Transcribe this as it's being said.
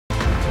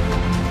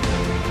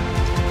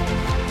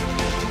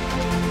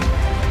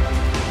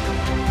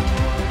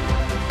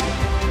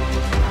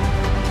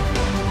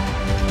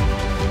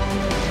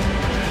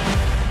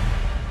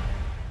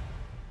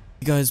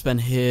guys, Ben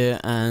here,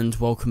 and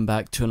welcome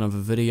back to another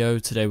video.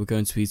 Today we're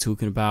going to be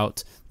talking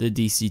about the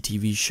DC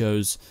TV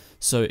shows.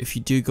 So if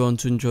you do go on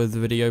to enjoy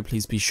the video,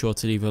 please be sure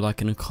to leave a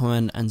like and a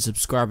comment, and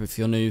subscribe if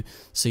you're new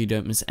so you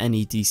don't miss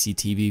any DC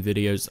TV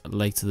videos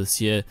later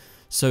this year.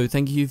 So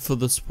thank you for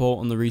the support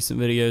on the recent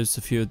videos.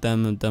 A few of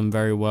them have done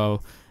very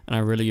well, and I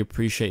really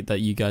appreciate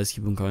that you guys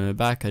keep on coming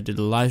back. I did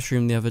a live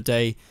stream the other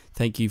day.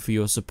 Thank you for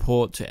your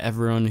support to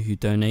everyone who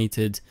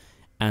donated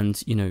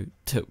and, you know,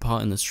 took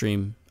part in the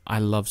stream. I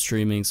love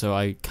streaming, so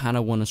I kind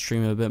of want to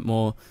stream a bit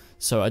more.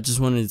 So I just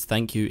wanted to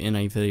thank you in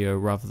a video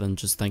rather than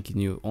just thanking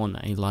you on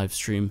a live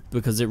stream,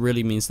 because it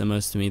really means the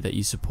most to me that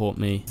you support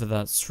me. Whether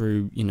that's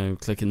through, you know,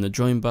 clicking the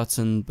join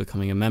button,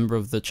 becoming a member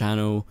of the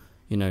channel,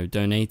 you know,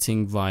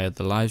 donating via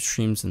the live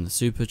streams and the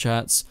super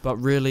chats. But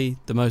really,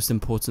 the most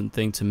important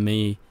thing to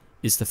me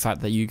is the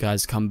fact that you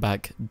guys come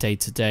back day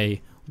to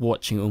day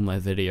watching all my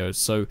videos.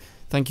 So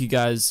thank you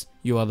guys,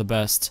 you are the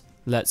best.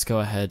 Let's go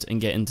ahead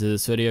and get into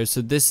this video.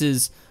 So this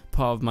is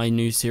part of my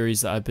new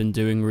series that I've been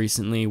doing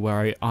recently, where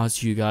I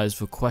ask you guys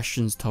for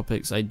questions,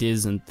 topics,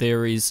 ideas and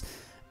theories,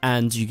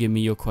 and you give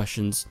me your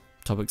questions,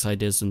 topics,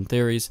 ideas and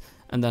theories,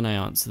 and then I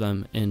answer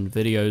them in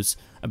videos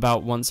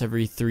about once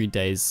every 3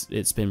 days.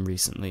 It's been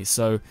recently,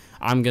 so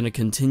I'm going to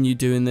continue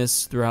doing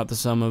this throughout the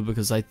summer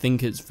because I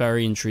think it's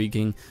very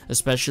intriguing,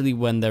 especially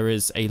when there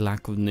is a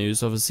lack of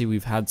news. Obviously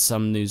we've had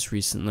some news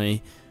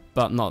recently,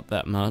 but not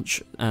that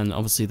much, and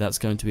obviously that's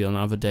going to be on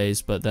other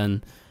days. But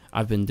then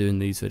I've been doing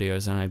these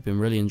videos and I've been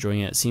really enjoying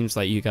it. It seems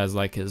like you guys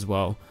like it as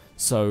well.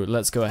 So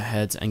let's go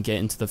ahead and get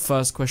into the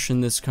first question.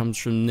 This comes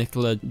from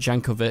Nikola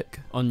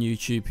Jankovic on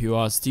YouTube, who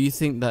asks, do you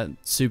think that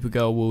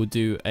Supergirl will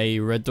do a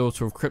Red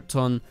Daughter of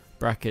Krypton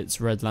brackets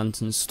Red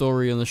Lantern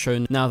story on the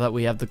show now that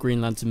we have the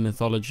Green Lantern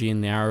mythology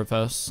in the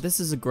Arrowverse? This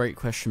is a great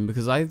question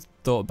because I've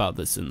thought about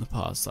this in the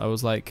past. I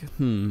was like,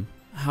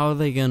 how are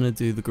they gonna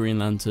do the Green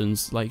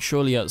Lanterns? Like,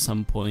 surely at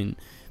some point,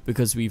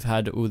 because we've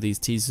had all these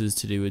teasers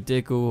to do with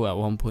Diggle. At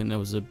one point there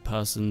was a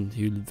person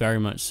who very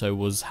much so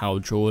was Hal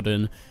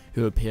Jordan,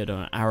 who appeared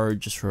on Arrow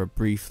just for a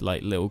brief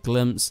like little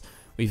glimpse.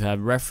 We've had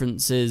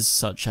references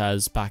such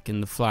as back in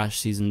The Flash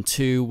season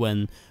 2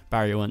 when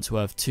Barry went to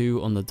Earth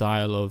 2 on the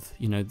dial of,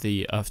 you know,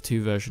 the Earth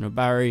 2 version of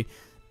Barry.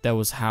 There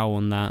was Hal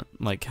on that,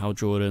 like Hal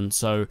Jordan.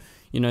 So,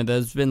 you know,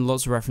 there's been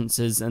lots of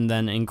references. And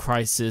then in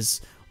Crisis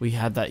we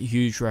had that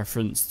huge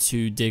reference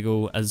to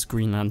Diggle as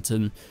Green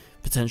Lantern.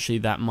 Potentially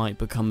that might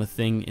become a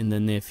thing in the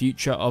near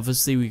future.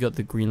 Obviously we got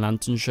the Green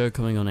Lantern show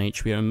coming on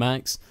HBO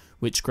Max,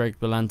 which Greg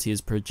Berlanti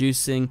is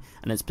producing,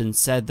 and it's been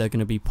said they're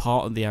going to be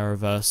part of the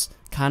Arrowverse,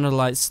 kind of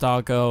like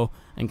Stargirl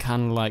and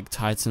kind of like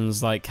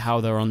Titans, like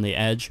how they're on the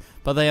edge,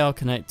 but they are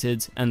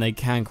connected and they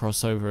can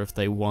cross over if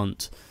they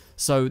want.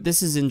 So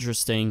this is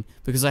interesting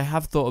because I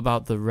have thought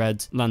about the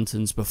Red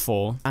Lanterns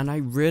before, and I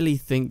really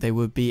think they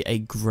would be a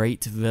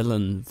great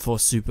villain for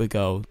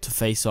Supergirl to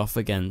face off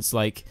against.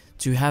 Like,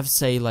 to have,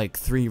 say, like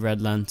 3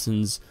 Red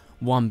Lanterns,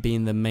 one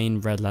being the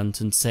main Red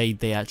Lantern, say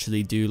they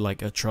actually do like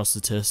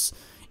Atrocitus.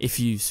 If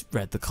you've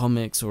read the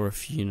comics, or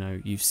if, you know,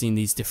 you've seen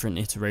these different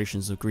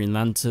iterations of Green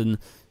Lantern,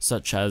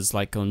 such as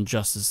like on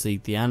Justice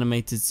League the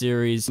animated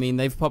series, I mean,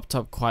 they've popped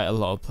up quite a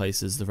lot of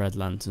places, the Red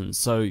Lanterns.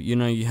 So, you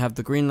know, you have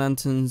the Green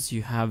Lanterns,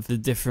 you have the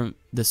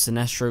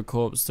Sinestro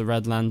Corps, the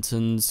Red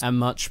Lanterns, and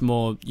much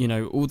more. You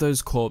know, all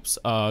those corps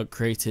are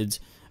created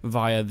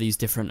via these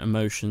different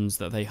emotions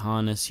that they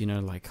harness, you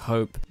know, like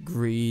hope,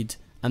 greed,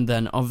 and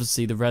then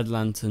obviously the Red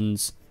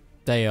Lanterns,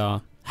 they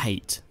are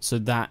hate. So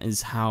that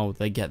is how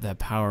they get their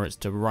power. It's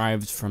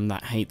derived from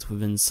that hate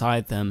within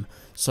inside them.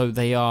 So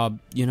they are,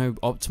 you know,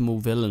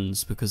 optimal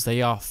villains because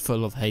they are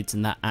full of hate,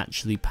 and that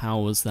actually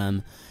powers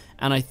them.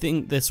 And I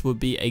think this would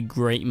be a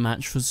great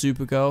match for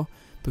Supergirl,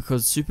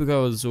 because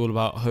Supergirl is all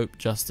about hope,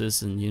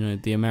 justice, and, you know,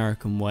 the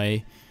American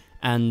way.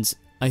 And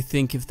I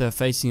think if they're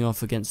facing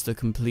off against the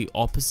complete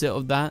opposite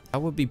of that,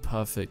 that would be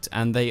perfect.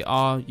 And they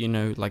are, you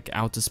know, like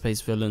outer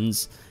space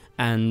villains,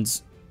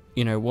 and,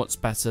 you know, what's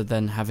better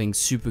than having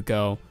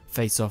Supergirl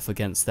face off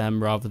against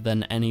them rather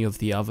than any of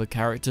the other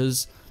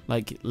characters?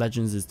 Like,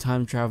 Legends is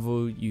time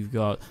travel, you've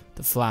got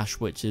the Flash,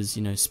 which is,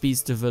 you know,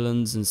 speedster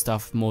villains and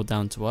stuff, more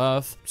down to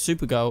earth.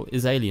 Supergirl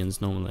is aliens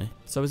normally.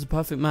 So it's a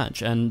perfect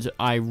match, and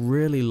I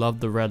really love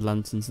the Red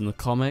Lanterns in the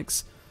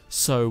comics.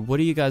 So what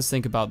do you guys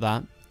think about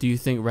that? Do you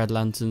think Red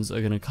Lanterns are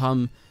going to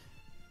come?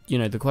 You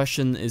know, the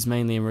question is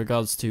mainly in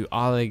regards to,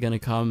 are they going to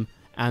come?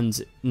 And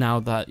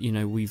now that, you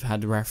know, we've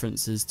had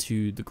references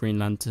to the Green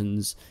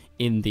Lanterns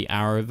in the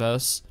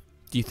Arrowverse,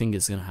 do you think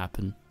it's going to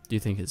happen? Do you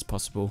think it's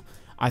possible?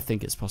 I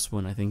think it's possible,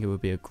 and I think it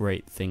would be a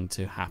great thing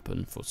to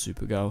happen for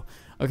Supergirl.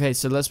 Okay,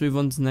 so let's move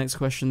on to the next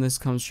question. This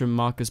comes from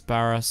Marcus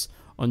Barras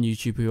on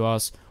YouTube, who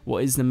asks,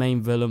 what is the main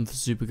villain for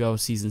Supergirl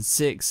season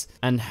 6,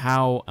 and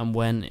how and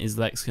when is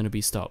Lex going to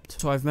be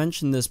stopped? So I've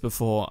mentioned this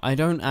before, I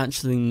don't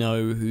actually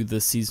know who the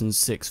season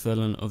 6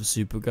 villain of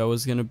Supergirl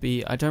is going to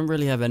be. I don't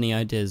really have any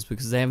ideas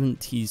because they haven't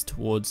teased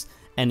towards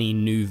any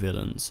new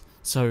villains.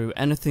 So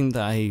anything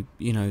that I,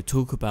 you know,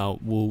 talk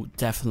about will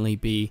definitely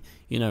be,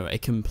 you know, a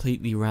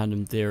completely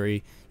random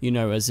theory, you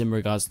know, as in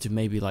regards to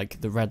maybe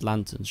like the Red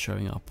Lanterns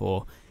showing up,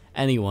 or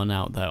anyone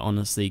out there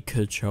honestly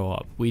could show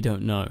up. We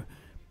don't know.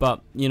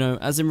 But, you know,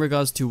 as in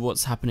regards to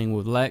what's happening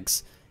with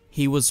Lex,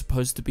 he was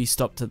supposed to be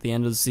stopped at the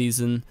end of the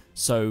season,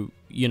 so,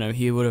 you know,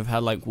 he would have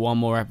had like one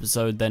more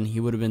episode, then he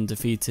would have been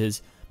defeated.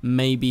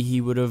 Maybe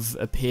he would have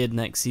appeared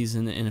next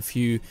season in a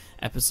few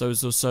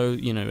episodes or so,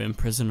 you know, in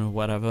prison or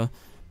whatever.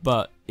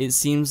 But it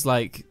seems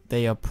like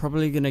they are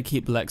probably going to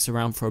keep Lex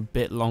around for a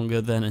bit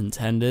longer than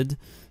intended.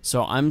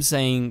 So I'm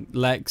saying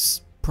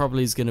Lex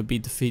probably is going to be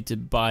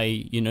defeated by,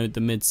 you know, the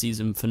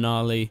mid-season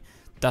finale.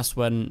 That's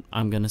when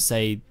I'm going to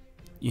say,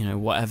 you know,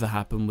 whatever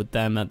happened with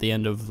them at the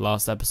end of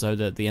last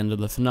episode, at the end of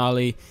the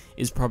finale,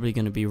 is probably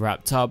going to be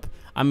wrapped up.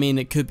 I mean,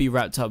 it could be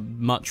wrapped up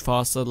much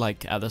faster,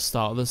 like at the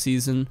start of the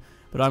season,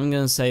 but I'm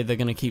going to say they're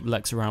going to keep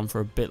Lex around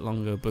for a bit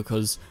longer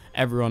because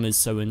everyone is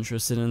so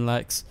interested in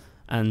Lex,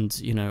 and,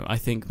 you know, I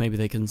think maybe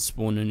they can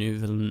spawn a new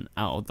villain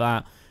out of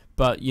that.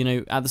 But, you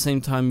know, at the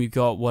same time, you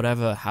got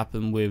whatever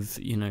happened with,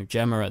 you know,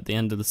 Gemma at the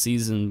end of the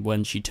season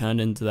when she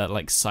turned into that,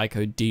 like,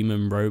 psycho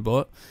demon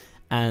robot,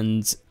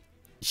 and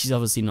she's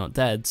obviously not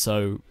dead,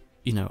 so,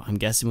 you know, I'm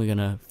guessing we're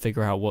gonna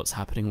figure out what's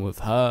happening with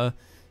her.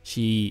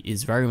 She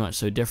is very much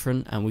so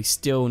different, and we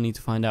still need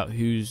to find out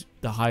who's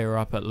the higher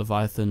up at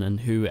Leviathan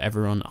and who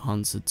everyone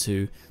answered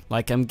to.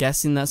 Like, I'm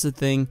guessing that's a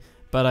thing,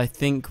 but I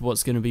think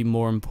what's going to be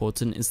more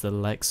important is the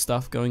Lex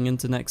stuff going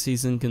into next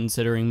season,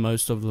 considering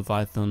most of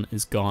Leviathan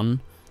is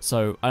gone.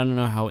 So I don't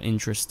know how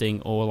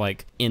interesting or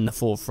like in the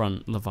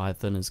forefront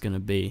Leviathan is going to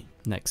be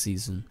next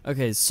season.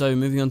 Okay, so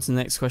moving on to the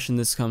next question.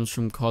 This comes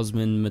from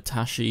Cosmin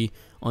Matashi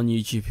on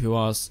YouTube, who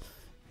asks,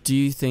 do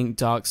you think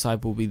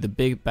Darkseid will be the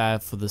big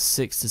bad for the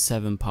 6 to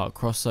 7 part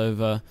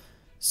crossover?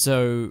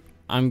 So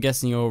I'm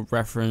guessing you're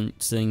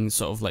referencing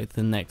sort of like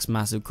the next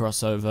massive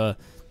crossover.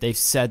 They've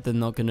said they're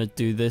not going to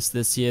do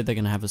this year. They're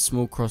going to have a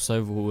small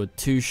crossover with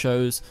 2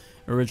 shows.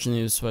 Originally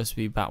it was supposed to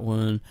be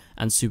Batwoman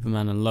and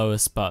Superman and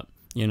Lois, but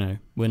you know,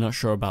 we're not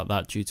sure about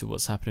that due to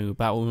what's happening with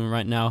Batwoman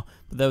right now.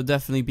 But there will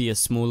definitely be a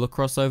smaller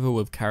crossover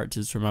with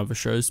characters from other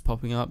shows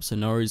popping up, so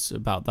no worries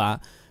about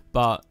that.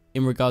 But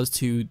in regards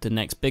to the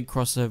next big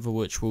crossover,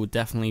 which will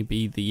definitely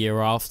be the year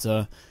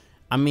after,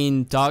 I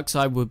mean,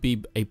 Darkseid would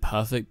be a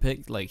perfect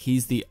pick. Like,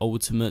 he's the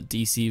ultimate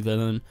DC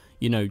villain,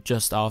 you know,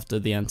 just after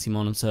the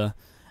Anti-Monitor.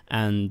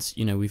 And,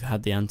 you know, we've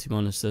had the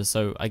Anti-Monitor,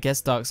 so I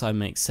guess Darkseid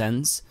makes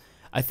sense.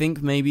 I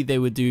think maybe they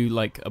would do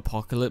like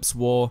Apocalypse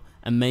War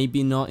and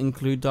maybe not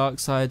include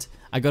Darkseid.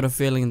 I got a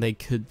feeling they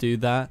could do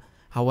that.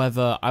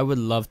 However, I would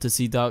love to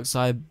see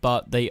Darkseid,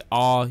 but they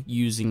are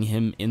using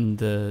him in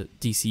the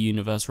DC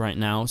universe right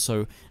now,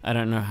 so I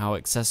don't know how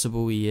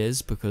accessible he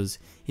is because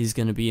he's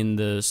going to be in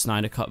the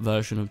Snyder Cut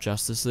version of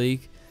Justice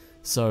League.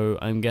 So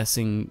I'm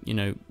guessing, you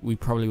know, we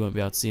probably won't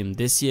be able to see him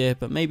this year,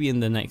 but maybe in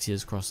the next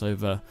year's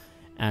crossover.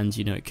 And,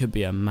 you know, it could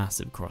be a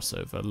massive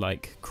crossover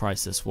like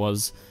Crisis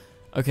was.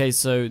 Okay,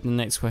 so the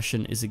next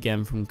question is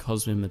again from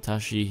Cosmin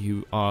Matashi,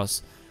 who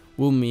asks,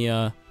 will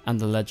Mia and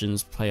the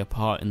Legends play a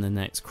part in the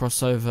next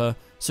crossover?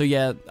 So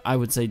yeah, I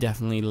would say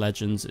definitely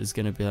Legends is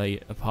going to play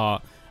a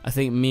part. I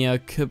think Mia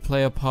could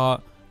play a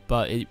part,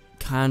 but it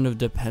kind of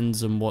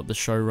depends on what the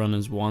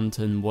showrunners want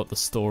and what the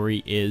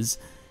story is.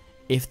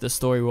 If the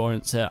story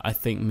warrants it, I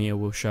think Mia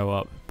will show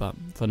up, but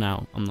for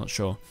now, I'm not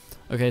sure.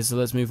 Okay, so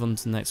let's move on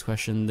to the next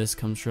question. This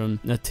comes from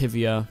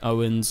Nativia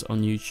Owens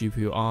on YouTube,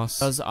 who asks,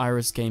 does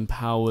Iris gain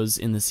powers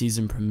in the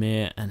season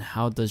premiere, and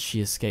how does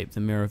she escape the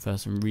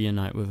Mirrorverse and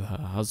reunite with her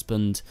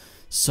husband?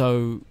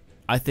 So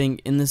I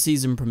think in the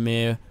season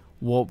premiere,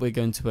 what we're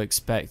going to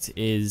expect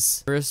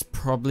is Iris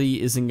probably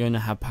isn't going to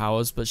have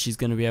powers, but she's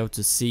going to be able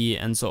to see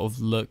and sort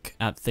of look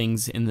at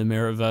things in the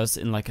Mirrorverse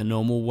in like a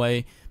normal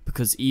way,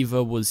 because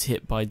Eva was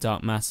hit by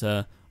dark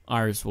matter,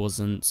 Iris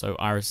wasn't, so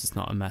Iris is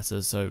not a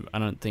matter, so I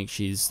don't think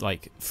she's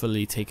like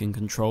fully taken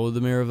control of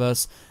the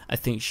Mirrorverse. I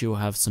think she'll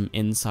have some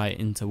insight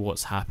into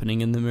what's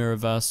happening in the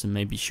Mirrorverse, and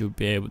maybe she'll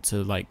be able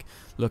to like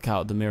look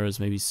out the mirrors,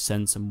 maybe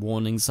send some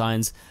warning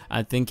signs.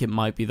 I think it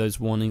might be those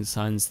warning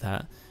signs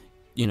that,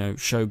 you know,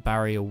 show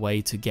Barry a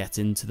way to get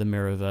into the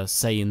Mirrorverse,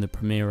 say in the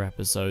premiere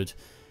episode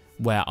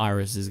where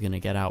Iris is going to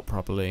get out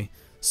properly.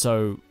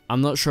 So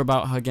I'm not sure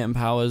about her getting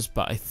powers,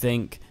 but I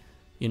think,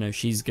 you know,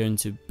 she's going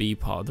to be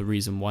part of the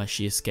reason why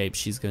she escaped.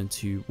 She's going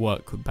to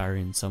work with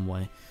Barry in some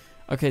way.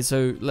 Okay,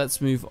 so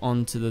let's move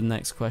on to the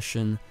next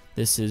question.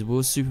 This is,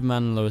 will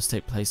Superman and Lois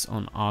take place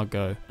on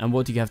Argo? And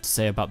what do you have to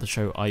say about the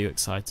show? Are you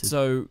excited?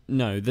 So,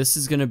 no, this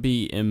is going to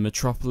be in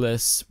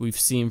Metropolis. We've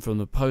seen from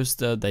the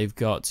poster, they've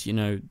got, you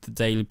know, the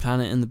Daily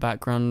Planet in the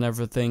background and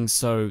everything.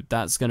 So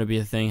that's going to be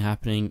a thing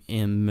happening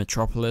in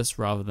Metropolis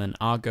rather than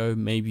Argo.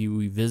 Maybe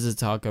we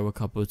visit Argo a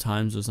couple of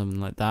times or something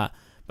like that.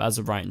 But as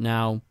of right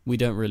now, we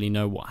don't really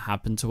know what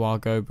happened to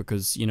Argo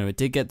because, you know, it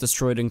did get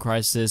destroyed in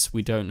Crisis.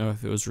 We don't know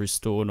if it was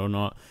restored or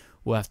not.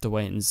 We'll have to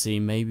wait and see.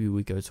 Maybe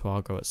we go to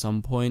Argo at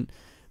some point.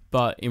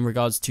 But in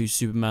regards to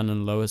Superman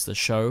and Lois, the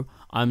show,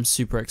 I'm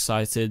super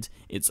excited.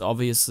 It's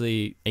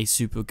obviously a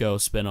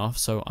Supergirl spin-off,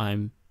 so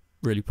I'm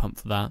really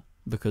pumped for that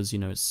because, you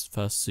know, it's the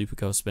first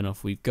Supergirl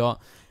spin-off we've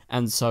got.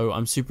 And so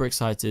I'm super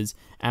excited,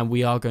 and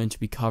we are going to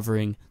be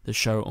covering the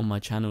show on my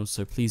channel,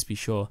 so please be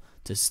sure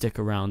to stick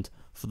around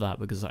for that,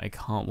 because I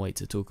can't wait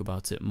to talk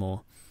about it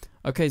more.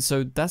 Okay,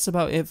 so that's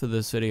about it for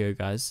this video,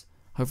 guys.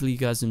 Hopefully you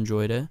guys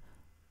enjoyed it.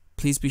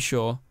 Please be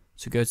sure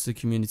to go to the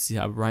community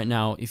tab right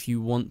now if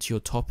you want your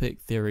topic,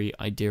 theory,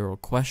 idea, or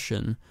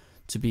question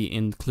to be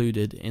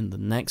included in the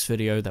next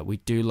video that we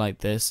do like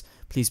this.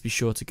 Please be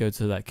sure to go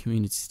to that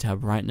community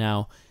tab right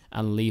now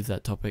and leave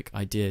that topic,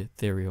 idea,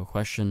 theory, or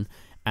question,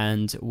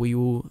 and we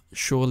will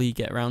surely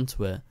get around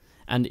to it.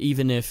 And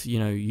even if, you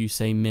know, you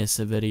say miss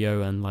a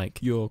video and like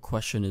your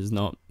question is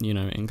not, you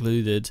know,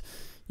 included,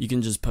 you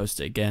can just post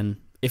it again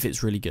if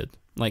it's really good.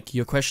 Like,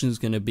 your question is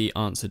going to be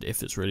answered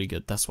if it's really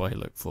good. That's what I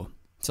look for.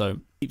 So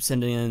keep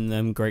sending in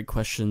them great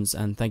questions,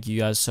 and thank you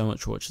guys so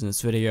much for watching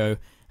this video,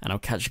 and I'll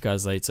catch you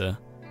guys later.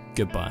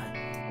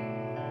 Goodbye.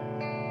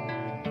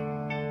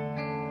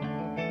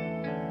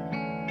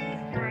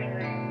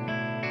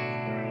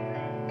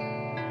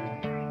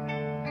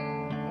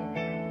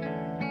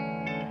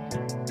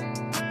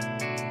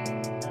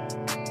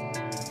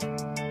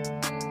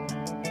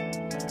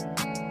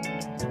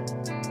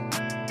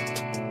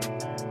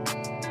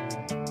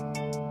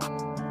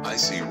 I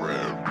see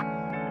red.